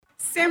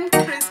Same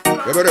Chris.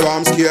 Everybody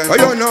I'm scared. Oh,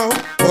 you know,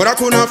 ora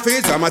kuna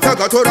fiza,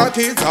 mataka tora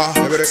kiza.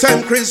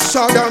 Same Chris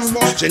Shadam,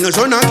 she no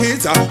shona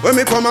kiza. When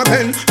me come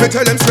again, me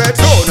tell them straight.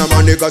 Don't know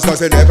my niggas cause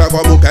they never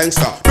come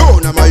gangsta.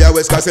 Don't know my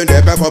Yahweh's cause they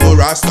never come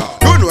rasta.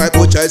 Don't know I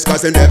put church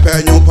cause they never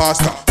new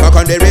pastor.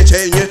 Secondary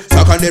change,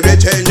 secondary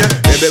change.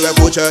 Baby we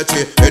put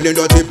churchy, and then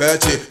dirty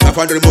petty.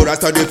 Secondary more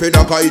rasta, they feed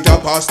a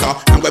kaita pasta.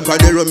 I'm going to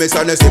the room, it's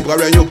an simple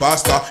new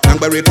pasta. I'm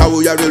very cow,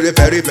 you're really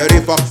very, very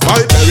fast.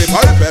 Bhaibheri,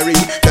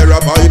 terra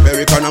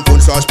Bhaibheri. Can I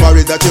put sauce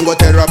Paris that you go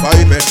terra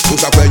Bhaibheri.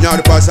 Who's a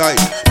peñar pasai,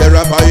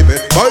 terra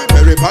Bhaibheri,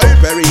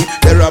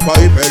 terra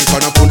Bhaibheri.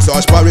 Can I put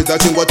sauce Paris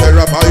that you go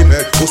terra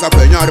Bhaibheri. Who's a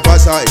peñar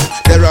pasai,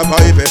 terra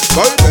Bhaibheri,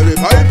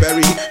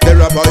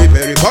 terra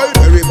Bhaibheri,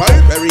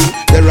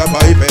 terra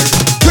Bhaibheri.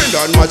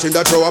 Don't match in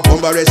the throw up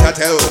on Barry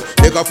Chatel.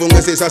 Take a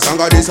fungus is a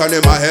song of this on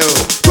in my hell.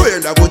 To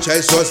end up with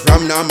chase sauce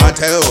from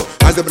Namatel.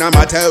 As the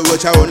Namatel,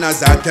 which I own as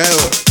Zatel.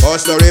 Oh,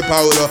 sorry,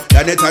 Paolo,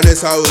 Danetane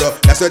Saulo.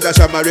 That's what the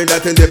Shamarin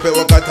that in the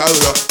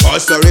Pewakataulo.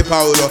 Oh, sorry,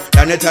 Paolo,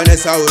 Danetane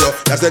Saulo.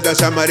 That's what the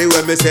Shamari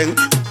when we sing.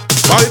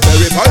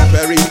 Bhaibheri,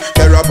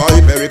 terra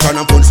Bhaibheri. Can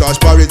I put sauce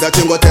Paris that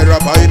you go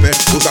terra Bhaibheri.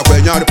 Who's a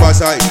peñar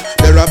pasai,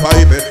 terra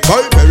Bhaibheri,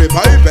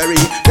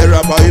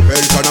 terra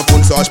Bhaibheri. Can I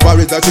put sauce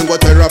Paris that you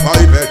go terra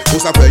Bhaibheri.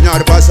 Who's a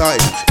peñar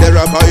pasai,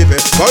 terra Bhaibheri,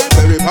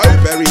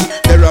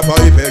 terra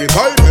Bhaibheri.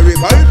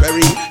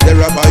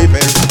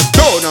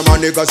 Don't know my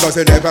niggas cause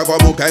they never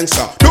come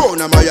gangsta. Don't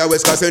know my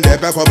Yahweh's cause they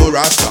never come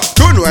rasta.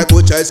 Don't know I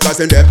put church cause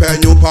they never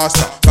new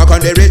pastor.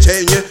 Secondary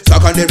change,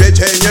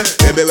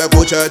 baby we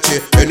put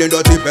churchy, and then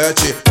dirty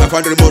petty.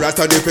 Secondary more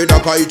rasta, they feed a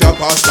kaita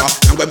pasta.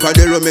 I'm going to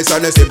the room, it's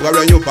an simple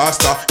new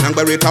pasta. I'm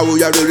very cow,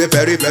 you're really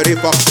very, very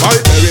fast.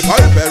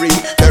 Bhaibheri,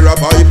 terra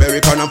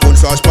Bhaibheri. Can I put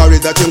sauce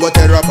Paris that you go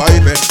terra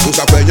Bhaibheri. Who's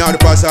a peñar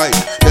pasai,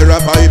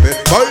 terra Bhaibheri,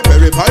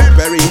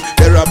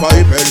 terra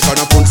Bhaibheri. Can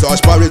I put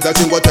sauce Paris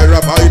that you go terra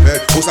Bhaibheri.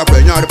 Who's a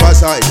peñar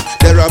pasai,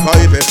 terra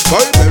Bhaibheri,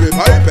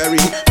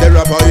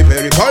 terra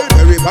Bhaibheri.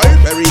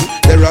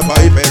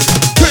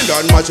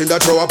 Don't match in the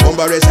throw up on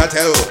Barry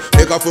Chatel.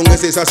 Take a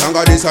fungus is a song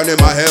of this on in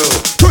my hell.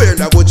 To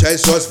end up with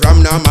chase sauce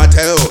from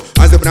Namatel.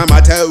 As the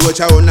Namatel,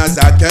 which I own as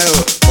Zatel.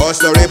 Oh,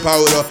 sorry,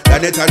 Paolo,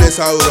 Danetane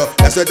Saulo.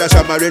 That's what the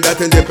Shamarin that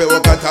in the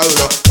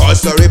Pewakataulo. Oh,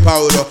 sorry,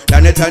 Paolo,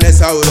 Danetane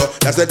Saulo.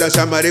 That's what the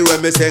Shamari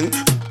when we sing.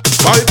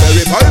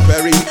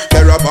 Bhaibheri,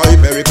 terra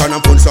Bhaibheri. Can I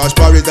put sauce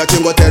Paris that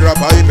you go terra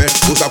Bhaibheri.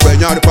 Who's a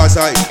peñar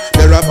pasai,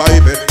 terra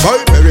Bhaibheri,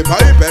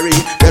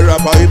 terra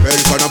Bhaibheri.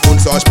 Can I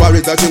put sauce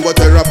Paris that you go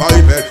terra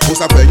Bhaibheri.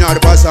 Who's a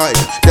peñar pasai,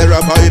 terra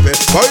Bhaibheri,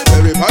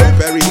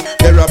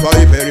 terra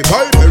Bhaibheri,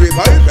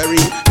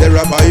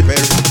 terra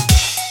Bhaibheri.